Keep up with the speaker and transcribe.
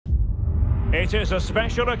It is a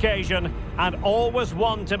special occasion and always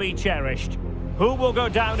one to be cherished. Who will go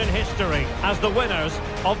down in history as the winners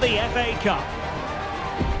of the FA Cup?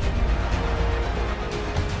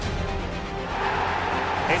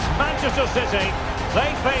 It's Manchester City.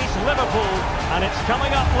 They face Liverpool, and it's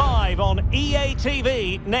coming up live on EA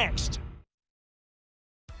TV next.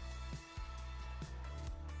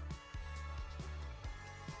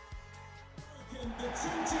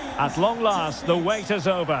 At long last, the wait is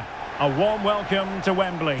over. A warm welcome to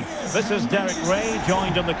Wembley. This is Derek Ray,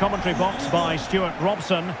 joined in the commentary box by Stuart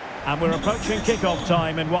Robson, and we're approaching kick-off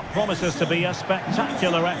time in what promises to be a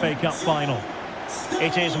spectacular FA Cup final.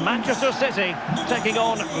 It is Manchester City taking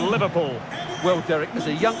on Liverpool. Well, Derek, as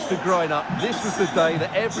a youngster growing up, this was the day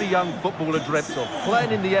that every young footballer dreamt of.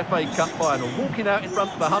 Playing in the FA Cup final, walking out in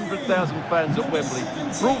front of 100,000 fans at Wembley,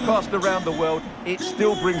 broadcast around the world, it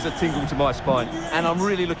still brings a tingle to my spine. And I'm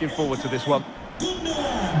really looking forward to this one.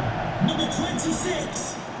 Number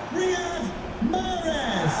 26, Riyad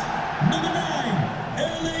Mahrez. Number 9,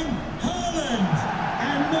 Erling Haaland.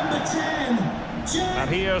 And number 10, and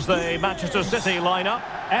here's the Manchester City lineup.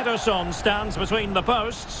 Ederson stands between the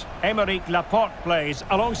posts. Aymeric Laporte plays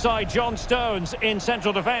alongside John Stones in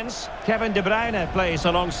central defence. Kevin De Bruyne plays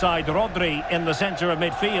alongside Rodri in the centre of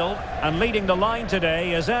midfield. And leading the line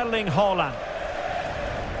today is Erling Haaland.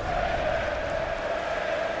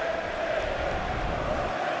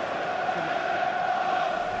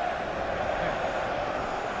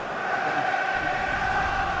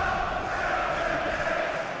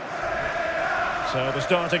 So the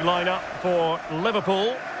starting lineup for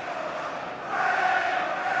Liverpool.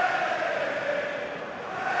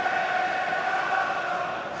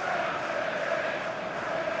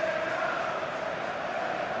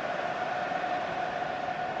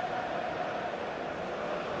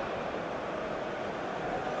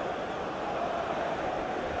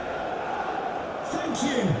 thank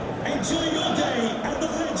you. Enjoy your day at the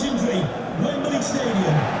legendary Wembley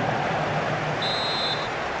Stadium.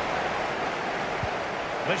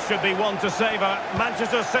 This should be one to savour.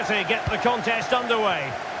 Manchester City get the contest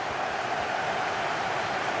underway.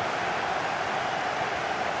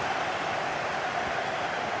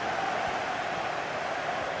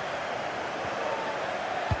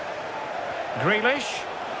 Grealish.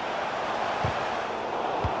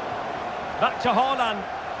 Back to Haaland.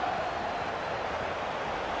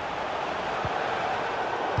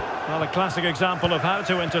 Well, a classic example of how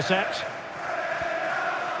to intercept.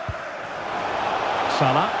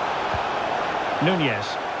 Salah. Nunez.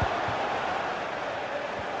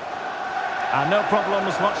 And no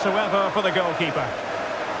problems whatsoever for the goalkeeper.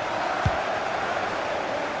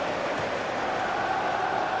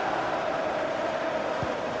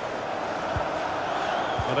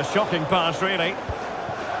 But a shocking pass, really.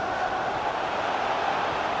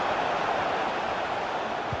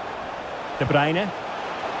 De Bruyne.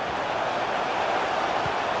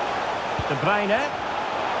 De Bruyne.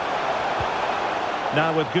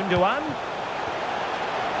 Now with Gundogan.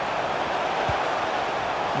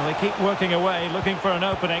 Well, they keep working away, looking for an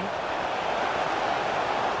opening.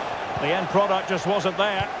 The end product just wasn't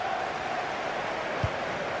there.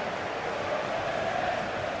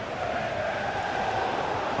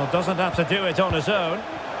 Well, doesn't have to do it on his own.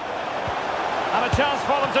 And a chance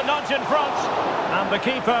for them to nudge in front. And the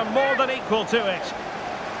keeper more than equal to it.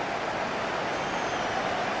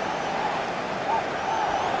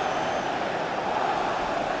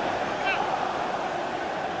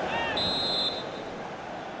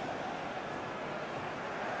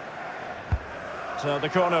 So the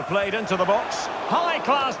corner played into the box.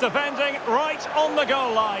 High-class defending right on the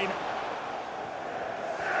goal line.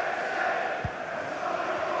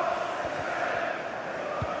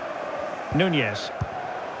 Nunez.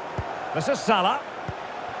 This is Salah.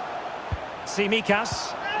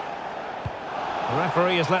 Tsimikas. The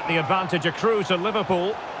referee has let the advantage accrue to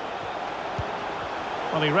Liverpool.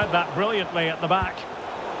 Well, he read that brilliantly at the back.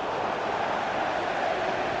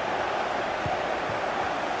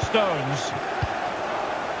 Stones.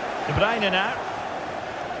 De Bruyne now.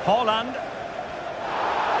 Haaland.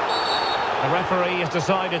 The referee has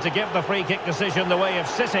decided to give the free kick decision the way of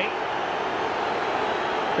City.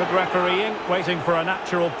 Good refereeing, waiting for a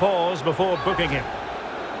natural pause before booking him.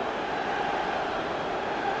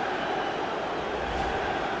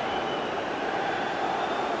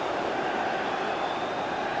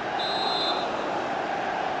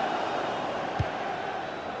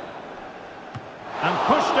 And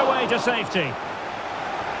pushed away to safety.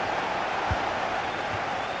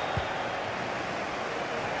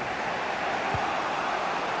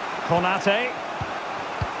 Konate.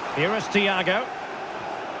 Here is Thiago.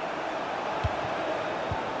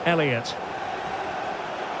 Elliott.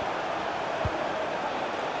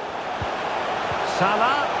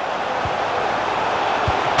 Salah.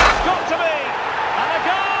 It's got to be! And a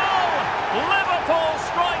goal! Liverpool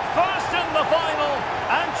strike first in the final,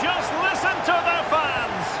 and just listen to their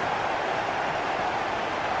fans.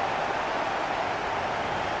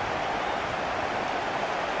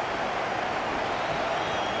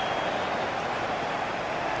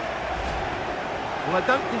 Well, I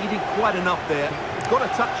don't think he did quite enough there. He's got a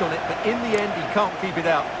touch on it, but in the end, he can't keep it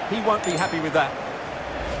out. He won't be happy with that.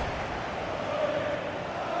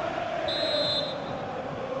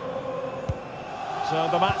 So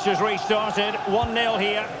the match has restarted, 1-0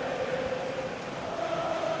 here.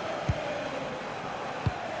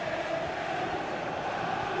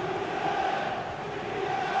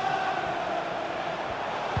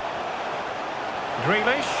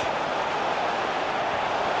 Grealish.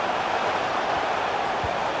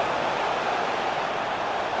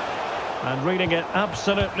 And reading it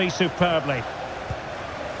absolutely superbly.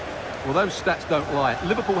 Well, those stats don't lie.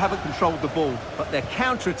 Liverpool haven't controlled the ball, but their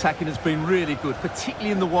counter-attacking has been really good, particularly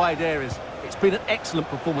in the wide areas. It's been an excellent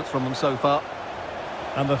performance from them so far.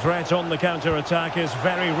 And the threat on the counter-attack is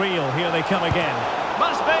very real. Here they come again.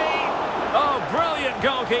 Must be! Oh, brilliant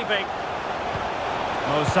goalkeeping.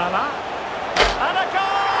 Mo Salah. And a goal!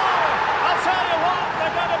 I'll tell you what,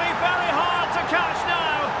 they're going to be very hard to catch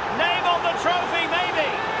now. Name on the trophy, maybe.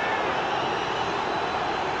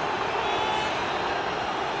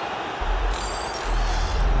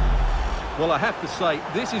 Well, I have to say,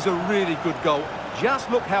 this is a really good goal. Just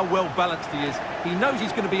look how well balanced he is. He knows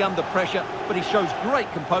he's going to be under pressure, but he shows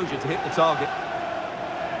great composure to hit the target.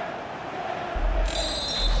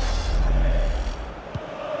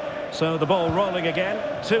 So the ball rolling again.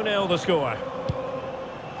 2-0 the score.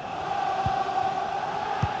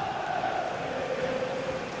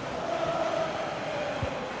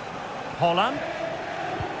 Holland.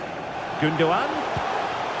 Gundogan.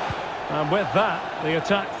 And with that, the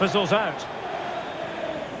attack fizzles out.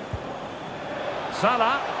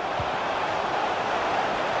 Salah.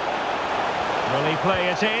 Will he play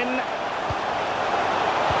it in?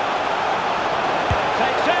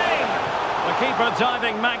 Takes aim. The keeper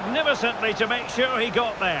diving magnificently to make sure he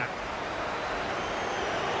got there.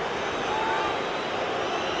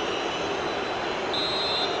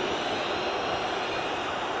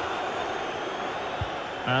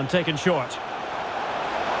 And taken short.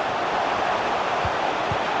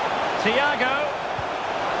 Thiago.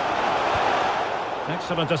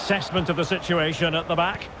 Excellent assessment of the situation at the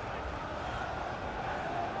back.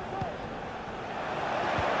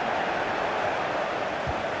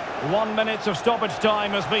 One minute of stoppage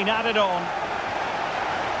time has been added on.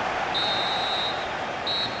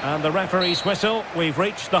 And the referee's whistle. We've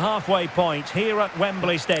reached the halfway point here at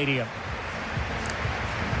Wembley Stadium.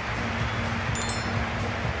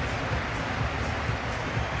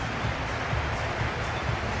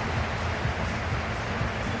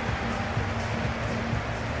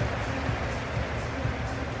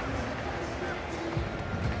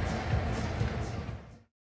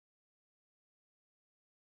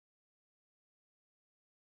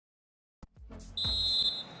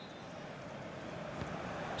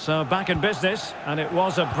 So back in business, and it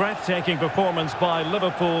was a breathtaking performance by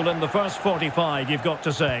Liverpool in the first 45, you've got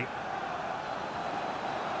to say.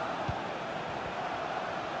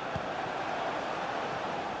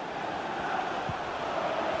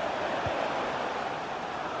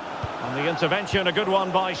 And the intervention, a good one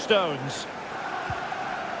by Stones.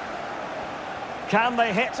 Can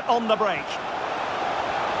they hit on the break?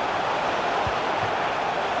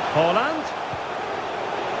 Holland.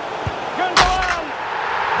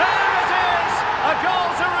 A goal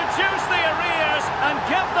to reduce the arrears and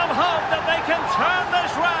give them hope that they can turn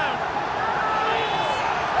this round.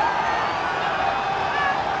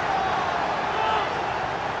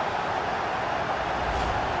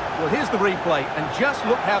 Well, here's the replay, and just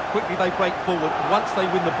look how quickly they break forward once they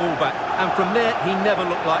win the ball back. And from there, he never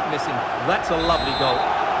looked like missing. That's a lovely goal.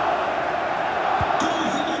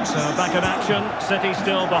 So back in action, City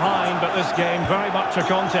still behind, but this game very much a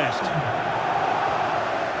contest.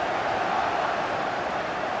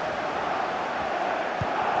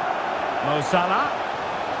 Mo Salah.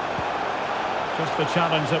 Just the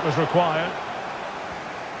challenge that was required.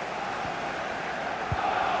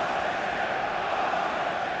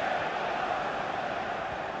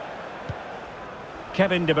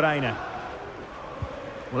 Kevin De Bruyne.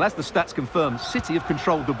 Well, as the stats confirm, City have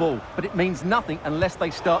controlled the ball, but it means nothing unless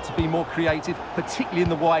they start to be more creative, particularly in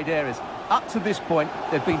the wide areas. Up to this point,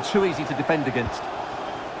 they've been too easy to defend against.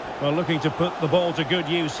 Well, looking to put the ball to good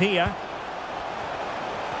use here.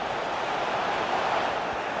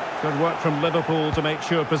 Good work from Liverpool to make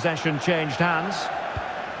sure possession changed hands.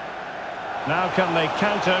 Now can they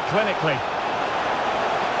counter clinically?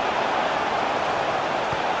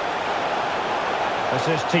 This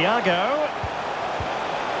is Thiago.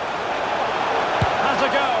 Has a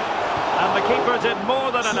go. And the keeper did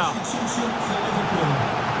more than enough.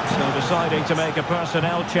 So deciding to make a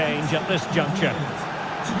personnel change at this juncture.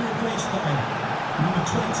 To be replaced by number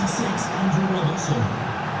 26, Andrew Robertson.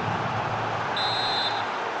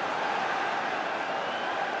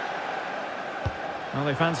 Well,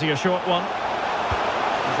 they fancy a short one.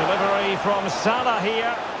 Delivery from Salah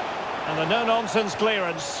here. And a no-nonsense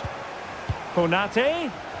clearance.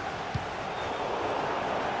 Konate.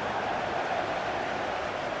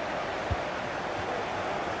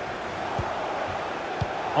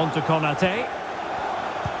 On to Konate.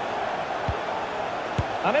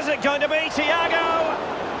 And is it going to be Thiago?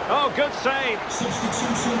 Oh, good save.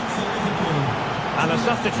 Substitution for Liverpool. And a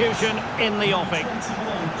substitution in the offing.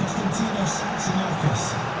 21, Konstantinos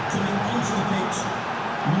Sinakis. Coming onto the pitch,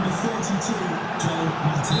 number 32, Joe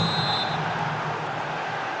Matip.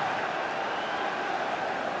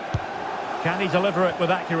 Can he deliver it with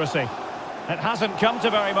accuracy? It hasn't come to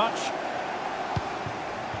very much.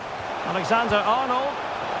 Alexander-Arnold.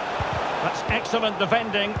 That's excellent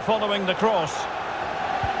defending following the cross.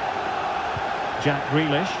 Jack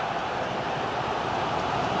Grealish.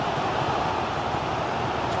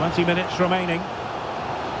 20 minutes remaining.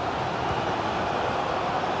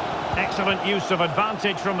 Excellent use of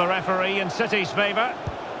advantage from the referee in City's favour.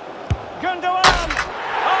 Gundogan!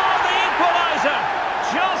 Oh, the equaliser!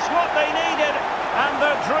 Just what they needed, and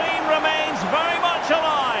their dream remains very much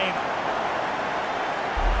alive.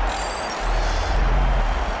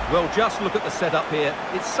 Well, just look at the setup here.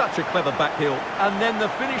 It's such a clever backheel. And then the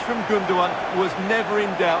finish from Gundogan was never in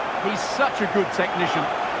doubt. He's such a good technician.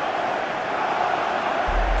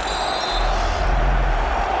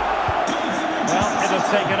 Well, it has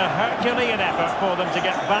taken a Herculean effort for them to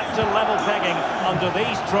get back to level pegging under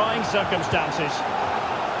these trying circumstances.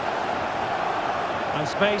 And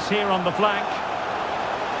space here on the flank.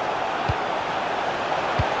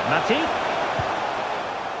 Matip.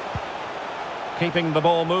 Keeping the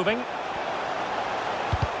ball moving.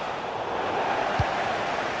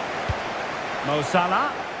 Mo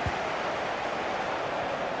Salah.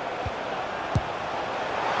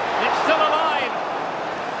 It's still alive.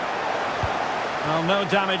 Well, no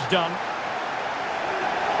damage done.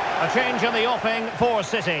 A change in the offing for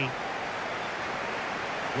City.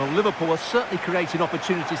 Well, Liverpool are certainly creating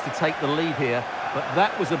opportunities to take the lead here, but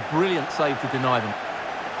that was a brilliant save to deny them.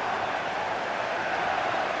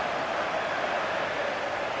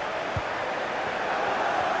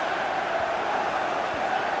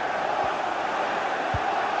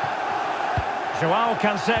 Joao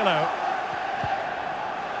Cancelo.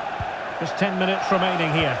 Just 10 minutes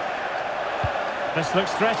remaining here. This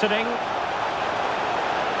looks threatening.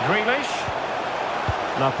 Grealish.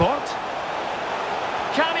 Laporte.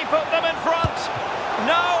 Can he put them in front?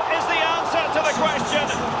 No is the answer to the question,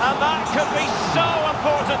 and that could be so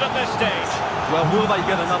important at this stage. Well, will they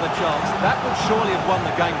get another chance? That would surely have won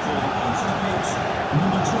the game for them. Onto the pitch,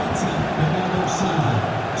 number 20, Bernardo Silva.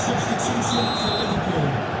 Substitution for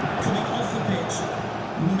Liverpool. Coming off the pitch,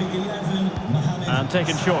 number 11, Mohamed. And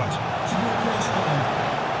taken short. To be replaced by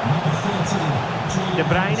number 13, De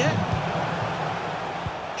Bruyne.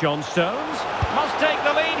 John Stones must take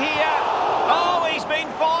the lead here. Oh, he's been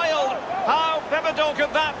foiled. How pivotal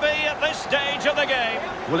could that be at this stage of the game?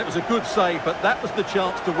 Well, it was a good save, but that was the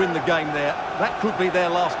chance to win the game there. That could be their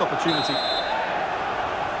last opportunity.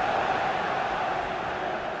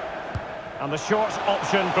 And the short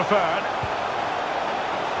option preferred.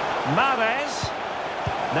 Mahrez.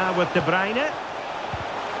 Now with De Bruyne.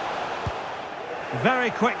 Very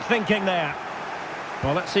quick thinking there.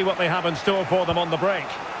 Well, let's see what they have in store for them on the break.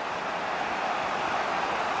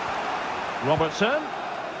 Robertson.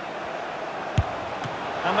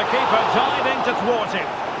 And the keeper diving to thwart him.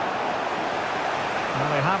 Well,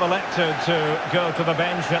 they have elected to go to the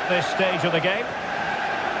bench at this stage of the game.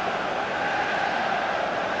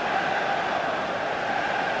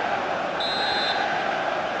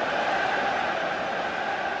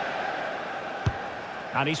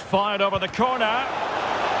 And he's fired over the corner.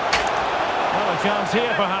 Well, a chance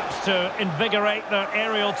here perhaps to invigorate their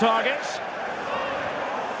aerial targets.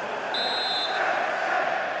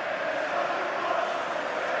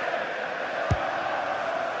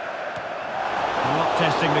 Not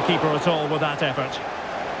testing the keeper at all with that effort.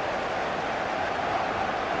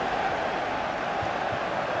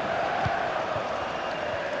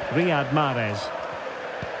 Riyad Mahrez.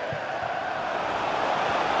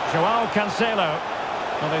 Joao Cancelo.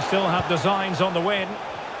 Well, they still have designs on the win.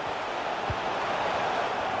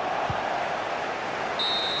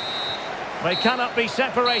 They cannot be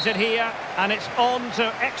separated here, and it's on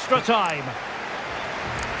to extra time.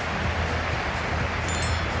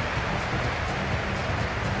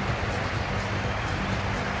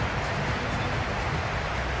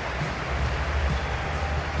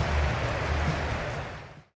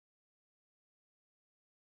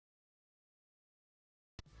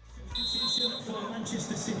 For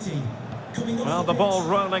Manchester City. Well, the ball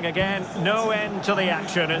rolling again, no end to the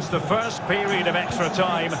action. It's the first period of extra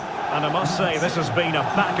time, and I must say this has been a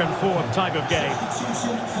back-and-forth type of game.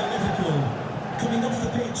 Substitution for Liverpool. Coming off the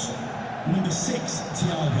pitch, number 6,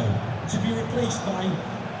 Thiago, to be replaced by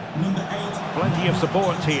number 8. Plenty of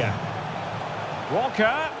support here.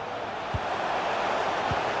 Walker.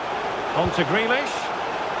 On to Grealish.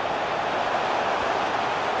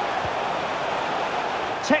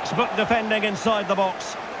 Textbook defending inside the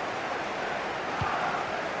box.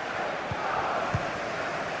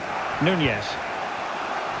 Nunez.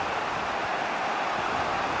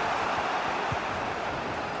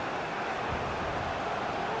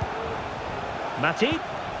 Matip.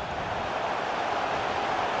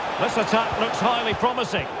 This attack looks highly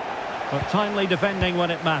promising, but timely defending when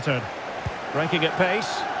it mattered. Breaking at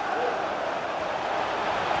pace.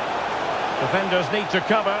 Defenders need to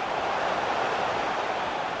cover.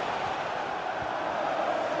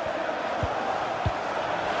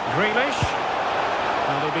 Grealish.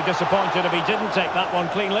 Well, he'd be disappointed if he didn't take that one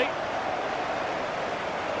cleanly.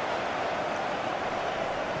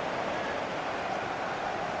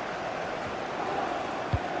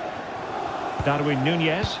 Darwin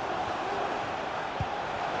Nunez.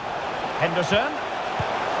 Henderson.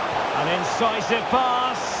 An incisive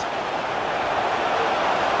pass.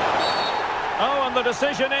 Oh, and the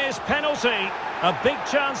decision is penalty. A big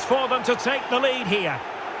chance for them to take the lead here.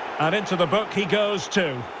 And into the book he goes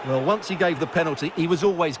too. Well, once he gave the penalty, he was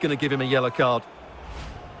always going to give him a yellow card.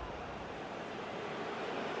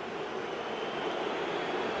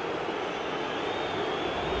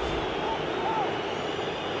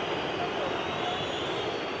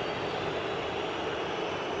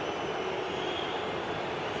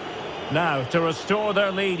 Now to restore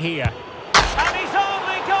their lead here. And he's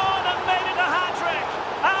only gone and made it a hat-trick.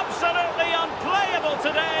 Absolutely unplayable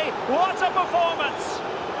today. What a performance.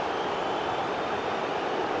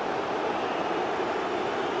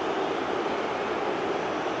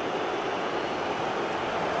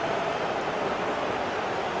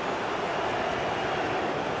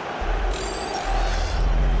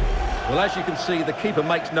 Well, as you can see, the keeper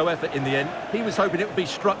makes no effort in the end. He was hoping it would be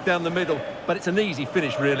struck down the middle, but it's an easy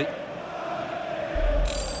finish, really.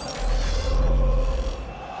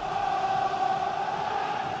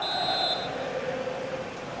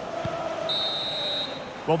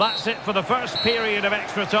 Well, that's it for the first period of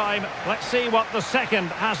extra time. Let's see what the second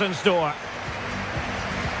has in store.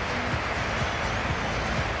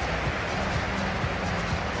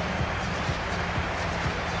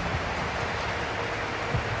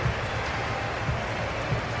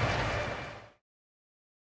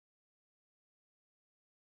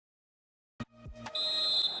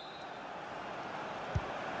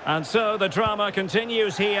 And so the drama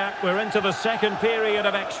continues here. We're into the second period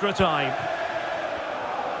of extra time.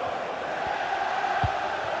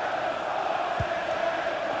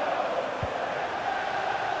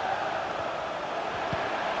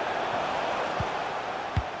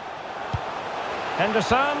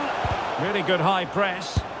 Henderson, really good high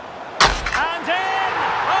press. And in!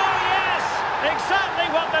 Oh yes! Exactly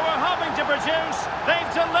what they were hoping to produce.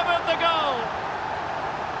 They've delivered the goal.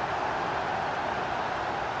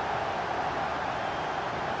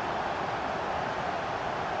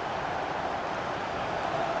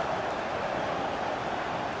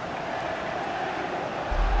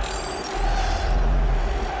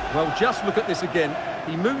 Well, just look at this again.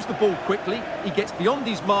 He moves the ball quickly, he gets beyond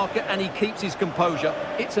his marker and he keeps his composure.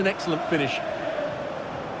 It's an excellent finish.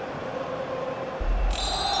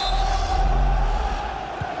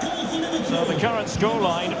 So the current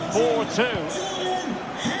scoreline, 4-2.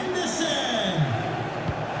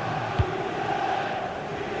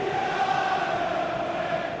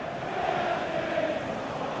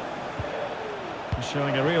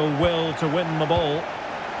 Showing a real will to win the ball.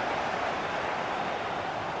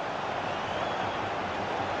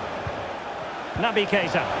 Naby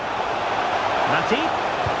Keita. Matip.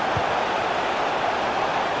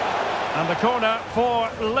 And the corner for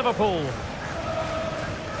Liverpool.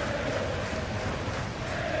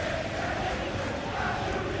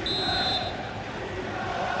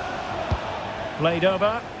 Played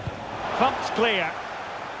over. Thumped clear.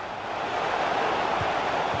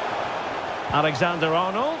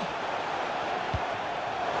 Alexander-Arnold.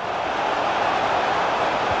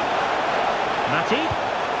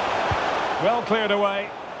 Umtiti. Well cleared away.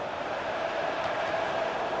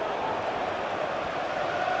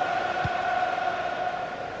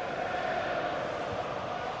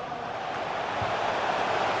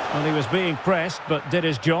 Well, he was being pressed, but did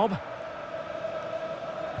his job.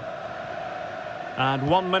 And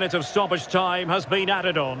 1 minute of stoppage time has been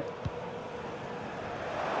added on.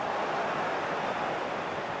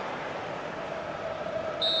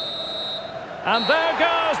 And there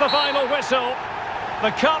goes the final whistle.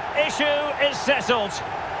 The cup issue is settled.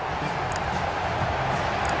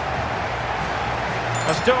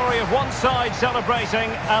 A story of one side celebrating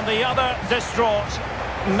and the other distraught.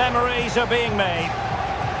 Memories are being made.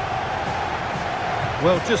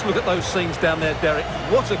 Well, just look at those scenes down there, Derek.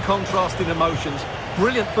 What a contrast in emotions.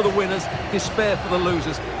 Brilliant for the winners, despair for the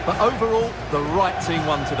losers. But overall, the right team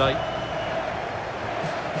won today.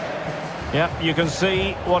 Yeah, you can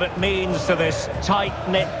see what it means to this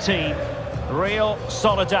tight-knit team. Real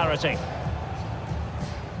solidarity.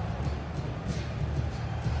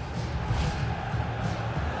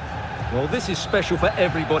 Well, this is special for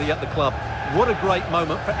everybody at the club. What a great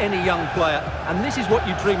moment for any young player. And this is what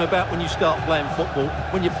you dream about when you start playing football.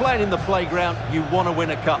 When you're playing in the playground, you want to win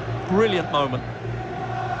a cup. Brilliant moment.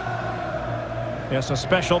 Yes, a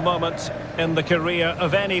special moment in the career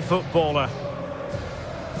of any footballer.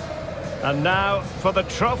 And now for the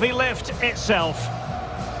trophy lift itself.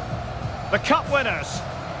 The cup winners.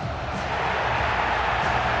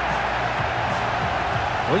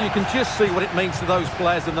 Well, you can just see what it means to those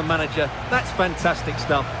players and the manager. That's fantastic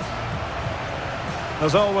stuff.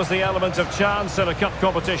 There's always the element of chance in a cup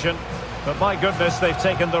competition, but my goodness, they've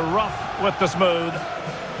taken the rough with the smooth,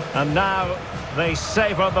 and now they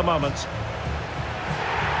savour the moment.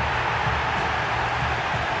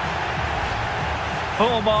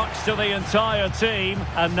 Full marks to the entire team,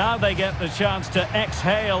 and now they get the chance to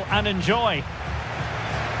exhale and enjoy.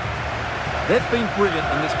 They've been brilliant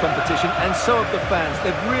in this competition, and so have the fans.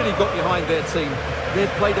 They've really got behind their team. They've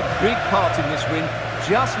played a big part in this win.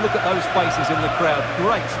 Just look at those faces in the crowd.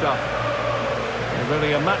 Great stuff.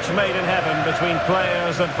 Really a match made in heaven between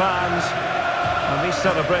players and fans. And these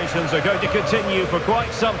celebrations are going to continue for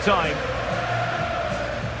quite some time.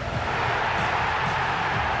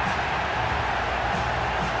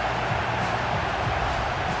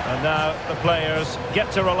 And now the players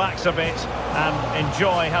get to relax a bit and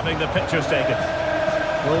enjoy having the pictures taken.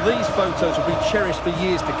 Well, these photos will be cherished for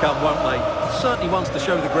years to come, won't they? Certainly ones to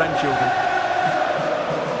show the grandchildren.